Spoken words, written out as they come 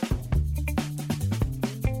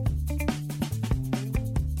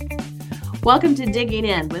Welcome to Digging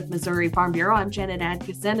In with Missouri Farm Bureau. I'm Janet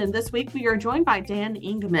Atkinson, and this week we are joined by Dan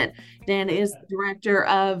Engelman. Dan is Director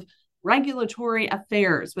of Regulatory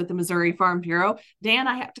Affairs with the Missouri Farm Bureau. Dan,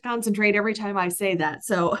 I have to concentrate every time I say that,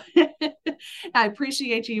 so I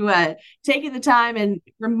appreciate you taking the time and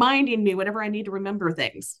reminding me whenever I need to remember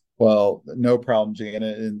things. Well, no problem,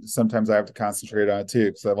 Janet. And sometimes I have to concentrate on it too,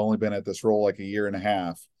 because I've only been at this role like a year and a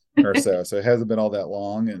half or so. So it hasn't been all that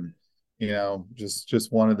long. And,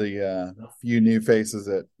 just one of the few new faces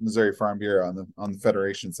at Missouri Farm Bureau on the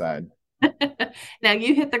Federation side. Now,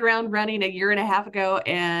 you hit the ground running a year and a half ago,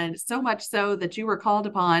 and so much so that you were called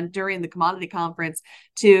upon during the commodity conference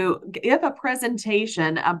to give a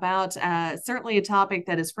presentation about certainly a topic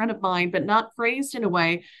that is front of mind, but not phrased in a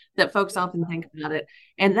way that folks often think about it.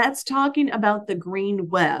 And that's talking about the green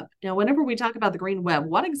web. Now, whenever we talk about the green web,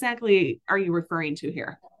 what exactly are you referring to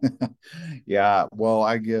here? Yeah, well,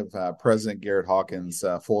 I give President Garrett Hawkins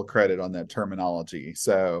full credit on that terminology.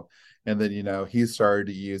 So, and then, he started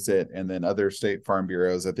to use it, and then other state farm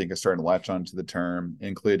bureaus, I think, are starting to latch onto the term,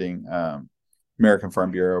 including American Farm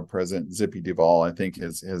Bureau President Zippy Duvall, I think,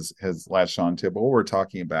 has latched onto it. But what we're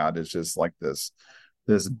talking about is just like this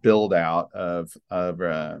build out of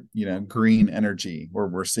green energy, where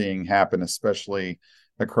we're seeing happen, especially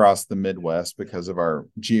across the Midwest, because of our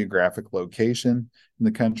geographic location in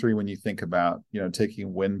the country. When you think about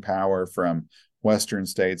taking wind power from western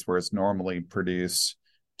states where it's normally produced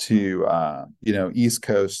to East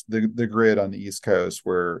Coast, the grid on the East Coast,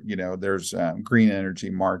 where there's green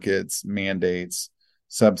energy markets, mandates,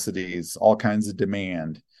 subsidies, all kinds of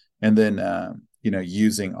demand, and then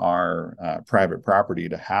using our private property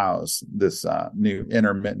to house this new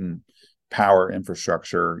intermittent power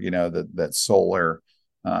infrastructure, that solar,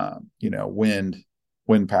 wind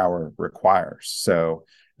power requires. So,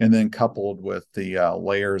 and then coupled with the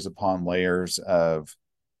layers upon layers of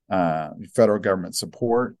federal government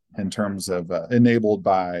support in terms of enabled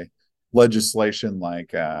by legislation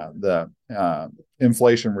like the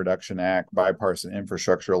Inflation Reduction Act, bipartisan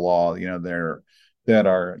infrastructure law, that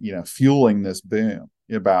are fueling this boom,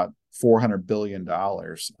 about $400 billion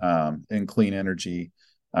in clean energy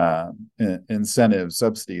incentives,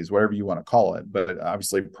 subsidies, whatever you want to call it, but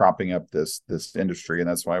obviously propping up this industry, and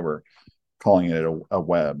that's why we're calling it a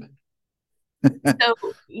web. So,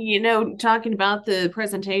 talking about the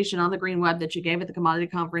presentation on the green web that you gave at the commodity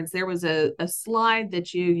conference, there was a slide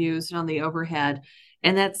that you used on the overhead.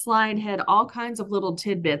 And that slide had all kinds of little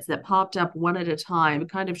tidbits that popped up one at a time,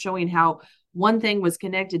 kind of showing how one thing was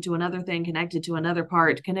connected to another thing, connected to another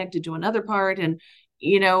part, connected to another part. And,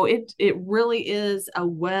 it really is a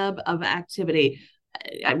web of activity.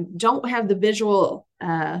 I don't have the visual,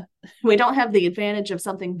 we don't have the advantage of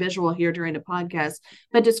something visual here during a podcast,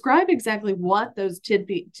 but describe exactly what those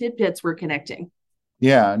tidbits were connecting.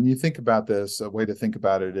 Yeah, and you think about this, a way to think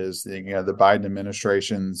about it is the Biden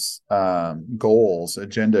administration's goals,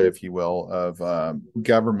 agenda, if you will, of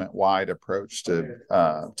government-wide approach to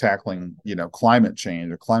tackling climate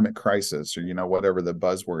change or climate crisis, or whatever the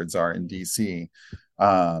buzzwords are in DC.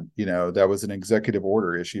 That was an executive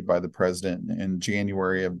order issued by the president in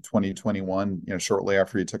January of 2021, shortly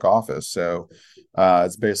after he took office. So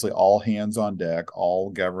it's basically all hands on deck, all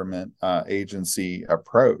government agency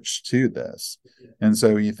approach to this. And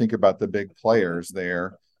so you think about the big players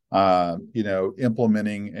there,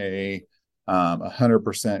 implementing a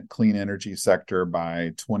 100% clean energy sector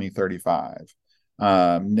by 2035.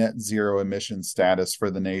 Net zero emission status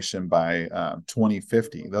for the nation by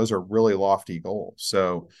 2050. Those are really lofty goals.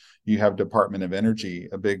 So you have Department of Energy,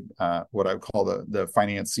 a big, what I would call the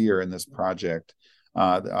financier in this project,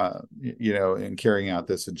 in carrying out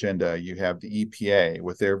this agenda. You have the EPA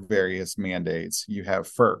with their various mandates. You have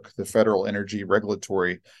FERC, the Federal Energy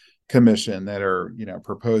Regulatory Commission, that are,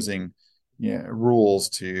 proposing rules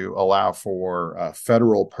to allow for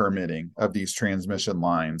federal permitting of these transmission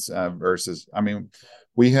lines versus,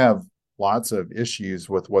 we have lots of issues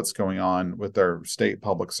with what's going on with our state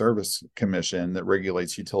public service commission that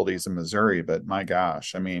regulates utilities in Missouri. But my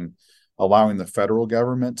gosh, allowing the federal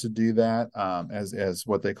government to do that as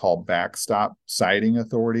what they call backstop siting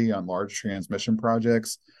authority on large transmission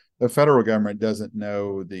projects. The federal government doesn't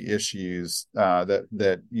know the issues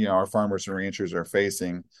that our farmers and ranchers are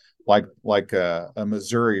facing, like a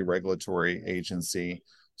Missouri regulatory agency.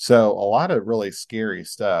 So a lot of really scary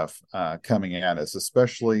stuff coming at us,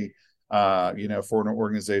 especially for an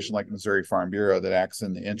organization like Missouri Farm Bureau that acts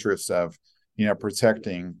in the interests of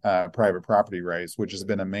protecting private property rights, which has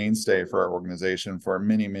been a mainstay for our organization for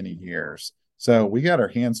many, many years. So we got our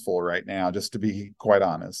hands full right now, just to be quite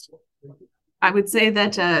honest. I would say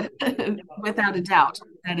that without a doubt,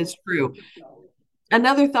 that is true.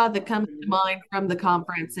 Another thought that comes to mind from the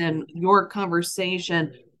conference and your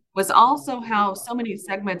conversation was also how so many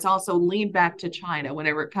segments also lean back to China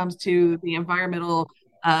whenever it comes to the environmental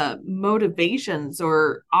motivations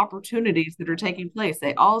or opportunities that are taking place.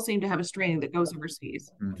 They all seem to have a string that goes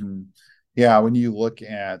overseas. Mm-hmm. Yeah, when you look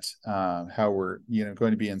at how we're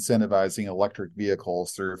going to be incentivizing electric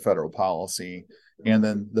vehicles through federal policy, and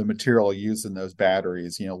then the material used in those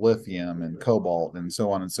batteries, lithium and cobalt and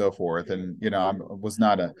so on and so forth. And I was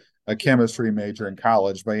not a chemistry major in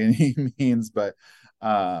college by any means, but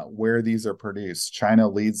where these are produced, China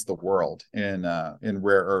leads the world in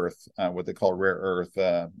rare earth, what they call rare earth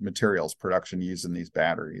materials production used in these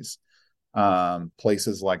batteries.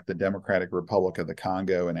 Places like the Democratic Republic of the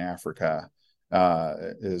Congo in Africa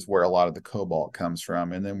is where a lot of the cobalt comes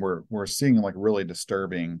from. And then we're seeing like really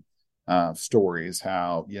disturbing stories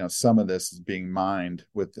how some of this is being mined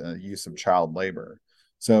with the use of child labor.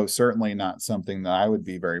 So certainly not something that I would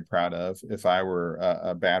be very proud of if I were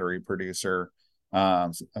a battery producer.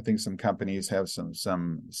 I think some companies have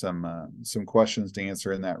some questions to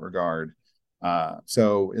answer in that regard.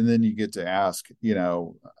 And then you get to ask,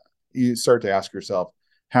 you start to ask yourself,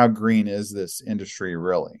 how green is this industry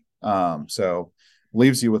really? So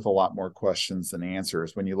leaves you with a lot more questions than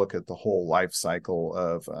answers when you look at the whole life cycle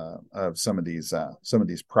of some of these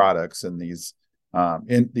products and these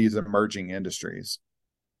in these emerging industries.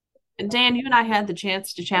 Dan, you and I had the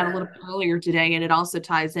chance to chat a little bit earlier today, and it also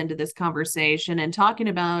ties into this conversation and talking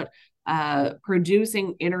about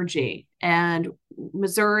producing energy and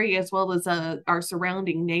Missouri, as well as our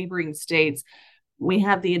surrounding neighboring states. We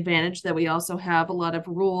have the advantage that we also have a lot of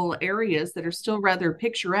rural areas that are still rather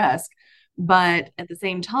picturesque. But at the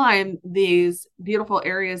same time, these beautiful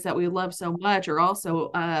areas that we love so much are also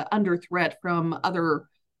under threat from other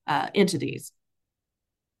entities.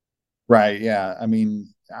 Right. Yeah. I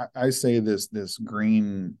mean, I say this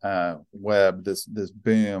green web, this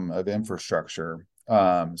boom of infrastructure.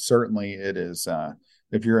 Certainly, it is.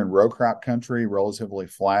 If you're in row crop country, relatively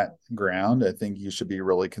flat ground, I think you should be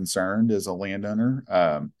really concerned as a landowner,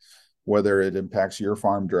 whether it impacts your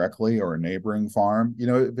farm directly or a neighboring farm.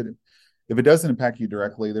 If it doesn't impact you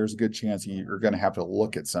directly, there's a good chance you're going to have to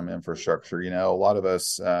look at some infrastructure. A lot of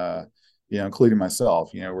us, including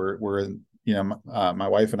myself, we're in, my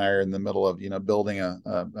wife and I are in the middle of, building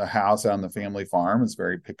a house on the family farm. It's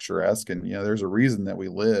very picturesque. And, there's a reason that we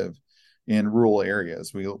live in rural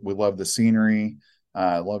areas. We love the scenery.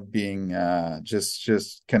 Love being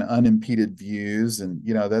just kind of unimpeded views. And,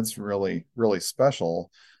 that's really, really special.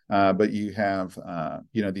 But you have,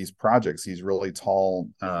 these projects, these really tall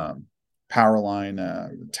power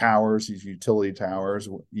line towers, these utility towers,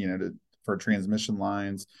 for transmission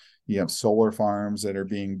lines. You have solar farms that are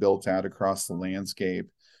being built out across the landscape.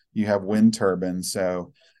 You have wind turbines.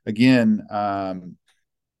 So again,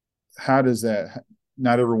 how does that?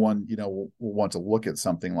 Not everyone, will want to look at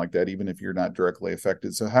something like that, even if you're not directly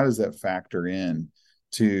affected. So how does that factor in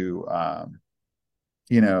to,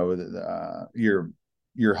 your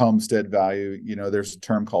homestead value? There's a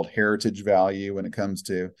term called heritage value when it comes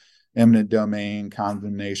to eminent domain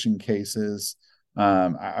condemnation cases.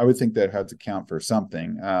 I would think that had to count for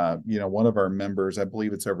something. One of our members, I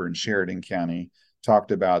believe it's over in Sheridan County,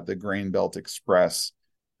 talked about the Grain Belt Express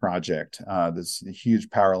project, this huge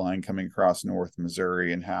power line coming across North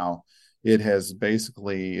Missouri, and how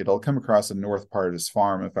it'll come across the north part of his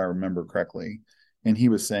farm, if I remember correctly. And he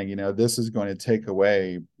was saying, this is going to take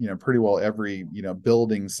away, pretty well every,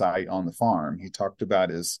 building site on the farm. He talked about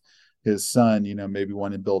his son, maybe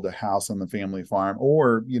want to build a house on the family farm,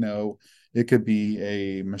 or, it could be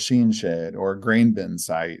a machine shed or a grain bin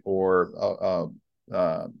site or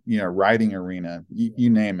riding arena, you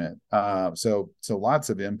name it. So lots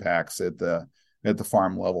of impacts at the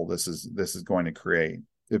farm level. This is going to create,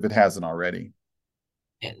 if it hasn't already.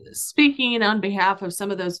 Speaking on behalf of some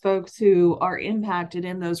of those folks who are impacted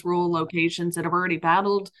in those rural locations that have already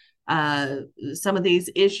battled some of these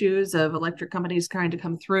issues of electric companies trying to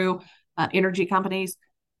come through, energy companies,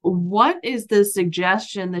 what is the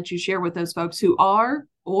suggestion that you share with those folks who are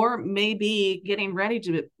or may be getting ready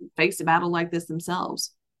to face a battle like this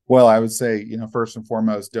themselves? Well, I would say, first and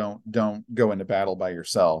foremost, don't go into battle by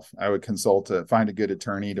yourself. I would find a good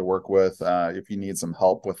attorney to work with if you need some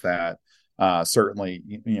help with that. Certainly,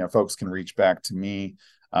 folks can reach back to me,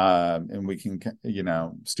 and we can,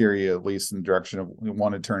 steer you at least in the direction of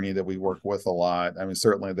one attorney that we work with a lot. I mean,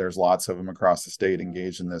 certainly there's lots of them across the state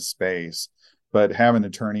engaged in this space, but have an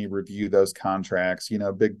attorney review those contracts.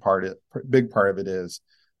 Big part of it is,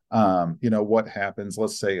 what happens,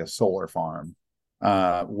 let's say a solar farm.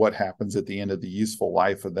 what happens at the end of the useful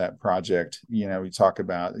life of that project. We talk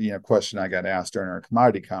about, question I got asked during our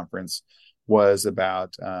commodity conference was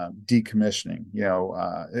about decommissioning.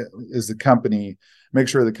 Is the company, make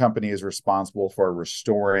sure the company is responsible for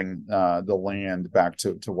restoring the land back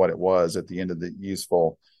to what it was at the end of the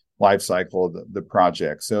useful life cycle of the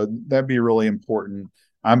project. So that'd be really important.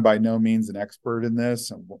 I'm by no means an expert in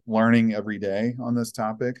this. I'm learning every day on this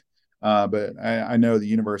topic. But I know the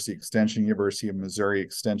University of Missouri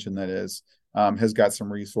Extension, that is, has got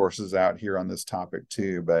some resources out here on this topic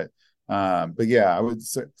too. But yeah, I would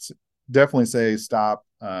definitely say stop.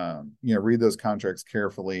 Read those contracts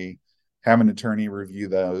carefully, have an attorney review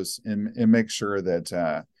those, and make sure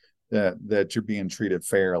that that you're being treated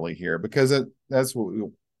fairly here, because that's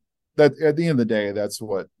what that at the end of the day, that's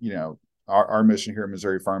what our mission here at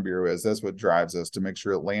Missouri Farm Bureau is. That's what drives us, to make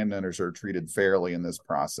sure that landowners are treated fairly in this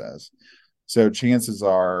process. So chances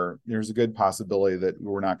are there's a good possibility that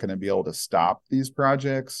we're not going to be able to stop these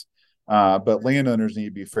projects, but landowners need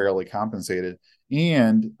to be fairly compensated.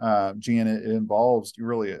 And Janet, it involves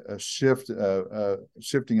really a shifting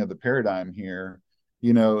of the paradigm here.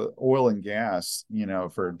 Oil and gas,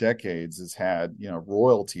 for decades has had,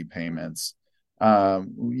 royalty payments.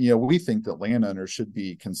 We think that landowners should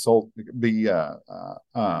be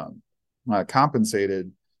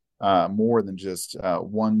compensated more than just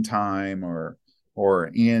one time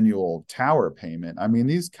or annual tower payment. I mean,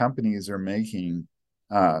 these companies are making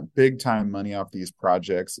big time money off these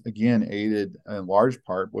projects, again, aided in large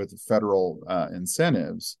part with federal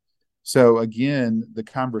incentives. So again, the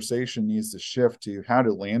conversation needs to shift to, how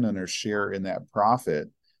do landowners share in that profit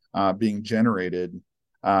being generated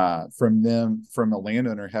from a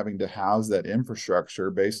landowner having to house that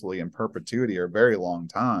infrastructure basically in perpetuity or a very long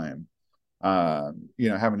time,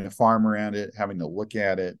 having to farm around it, having to look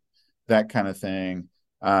at it, that kind of thing.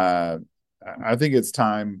 I think it's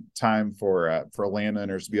time for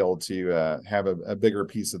landowners to be able to have a bigger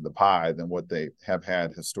piece of the pie than what they have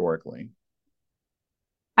had historically.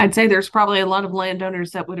 I'd say there's probably a lot of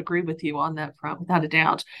landowners that would agree with you on that front, without a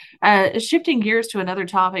doubt. Shifting gears to another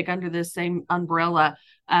topic under this same umbrella,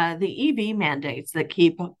 the EV mandates that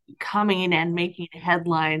keep coming and making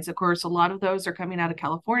headlines. Of course, a lot of those are coming out of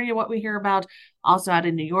California, what we hear about, also out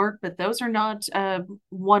in New York, but those are not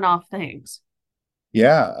one-off things.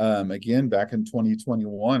 Yeah. Again, back in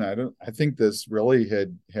 2021, I think this really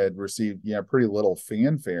had received, pretty little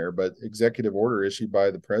fanfare, but executive order issued by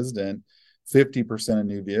the president, 50% of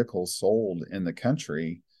new vehicles sold in the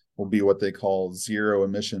country will be what they call zero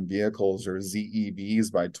emission vehicles, or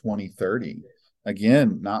ZEVs, by 2030.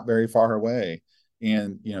 Again, not very far away.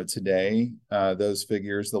 And, today, those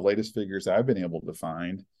figures, the latest figures I've been able to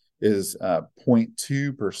find, is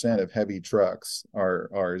 0.2% of heavy trucks are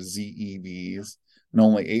ZEVs, and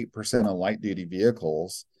only 8% of light duty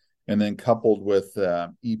vehicles. And then coupled with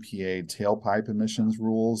EPA tailpipe emissions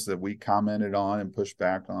rules that we commented on and pushed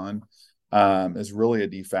back on, is really a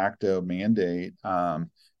de facto mandate.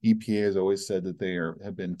 EPA has always said that they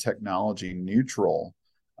have been technology neutral,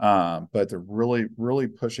 but they're really, really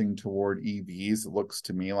pushing toward EVs, it looks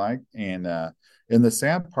to me like. And the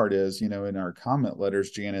sad part is, in our comment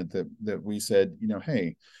letters, Janet, that we said,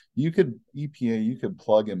 hey, EPA, you could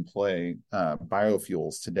plug and play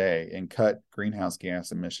biofuels today and cut greenhouse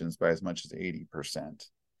gas emissions by as much as 80%.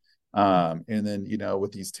 And then,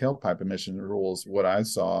 with these tailpipe emission rules, what I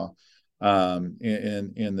saw in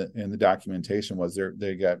the documentation was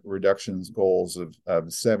they got reductions goals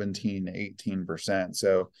of 17 to 18%.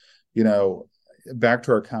 So, back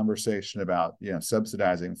to our conversation about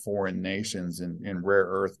subsidizing foreign nations in rare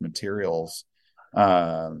earth materials.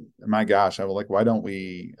 My gosh, I was like, why don't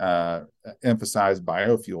we emphasize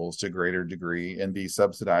biofuels to a greater degree and be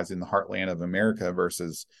subsidizing the heartland of America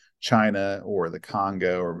versus China or the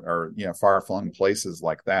Congo or far-flung places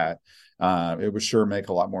like that? It would sure make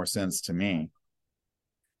a lot more sense to me.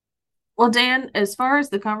 Well, Dan, as far as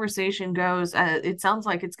the conversation goes, it sounds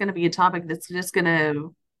like it's going to be a topic that's just going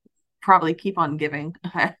to probably keep on giving,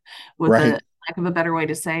 with Right. the lack of a better way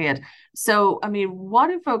to say it. So, I mean, what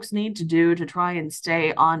do folks need to do to try and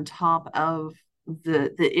stay on top of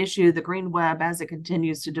the issue, the green web, as it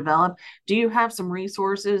continues to develop? Do you have some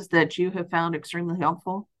resources that you have found extremely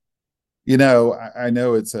helpful? I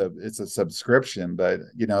know it's a subscription, but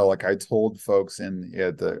like I told folks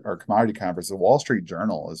at our commodity conference, the Wall Street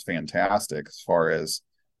Journal is fantastic as far as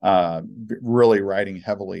really writing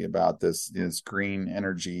heavily about this green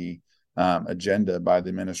energy agenda by the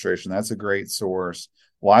administration. That's a great source.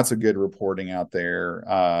 Lots of good reporting out there.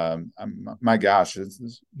 My gosh,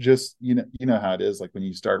 it's just you know how it is. Like when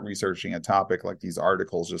you start researching a topic, like these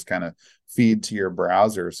articles just kind of feed to your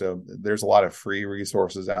browser. So there's a lot of free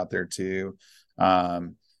resources out there too.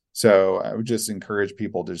 So I would just encourage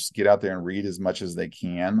people to just get out there and read as much as they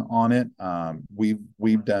can on it.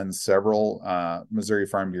 We've done several. Missouri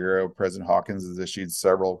Farm Bureau President Hawkins has issued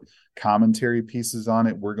several commentary pieces on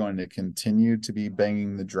it. We're going to continue to be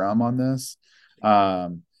banging the drum on this.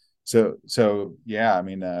 So yeah, I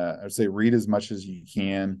mean, I'd say read as much as you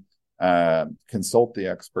can. Consult the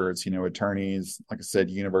experts, attorneys, like I said,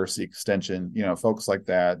 university extension, folks like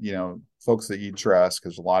that, folks that you trust,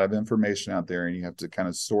 because a lot of information out there and you have to kind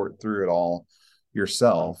of sort through it all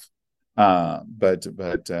yourself. But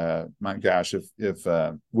my gosh, if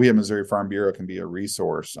we at Missouri Farm Bureau can be a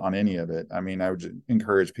resource on any of it, I mean, I would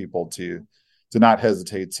encourage people to not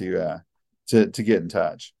hesitate to get in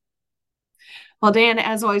touch. Well, Dan,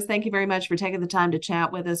 as always, thank you very much for taking the time to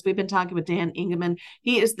chat with us. We've been talking with Dan Engemann.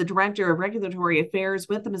 He is the Director of Regulatory Affairs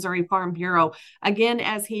with the Missouri Farm Bureau. Again,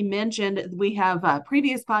 as he mentioned, we have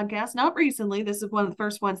previous podcasts, not recently. This is one of the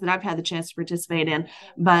first ones that I've had the chance to participate in,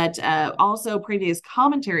 but also previous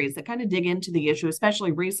commentaries that kind of dig into the issue,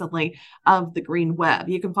 especially recently, of the Green Web.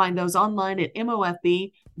 You can find those online at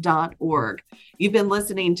mofb.org. You've been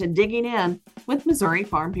listening to Digging In with Missouri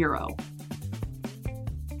Farm Bureau.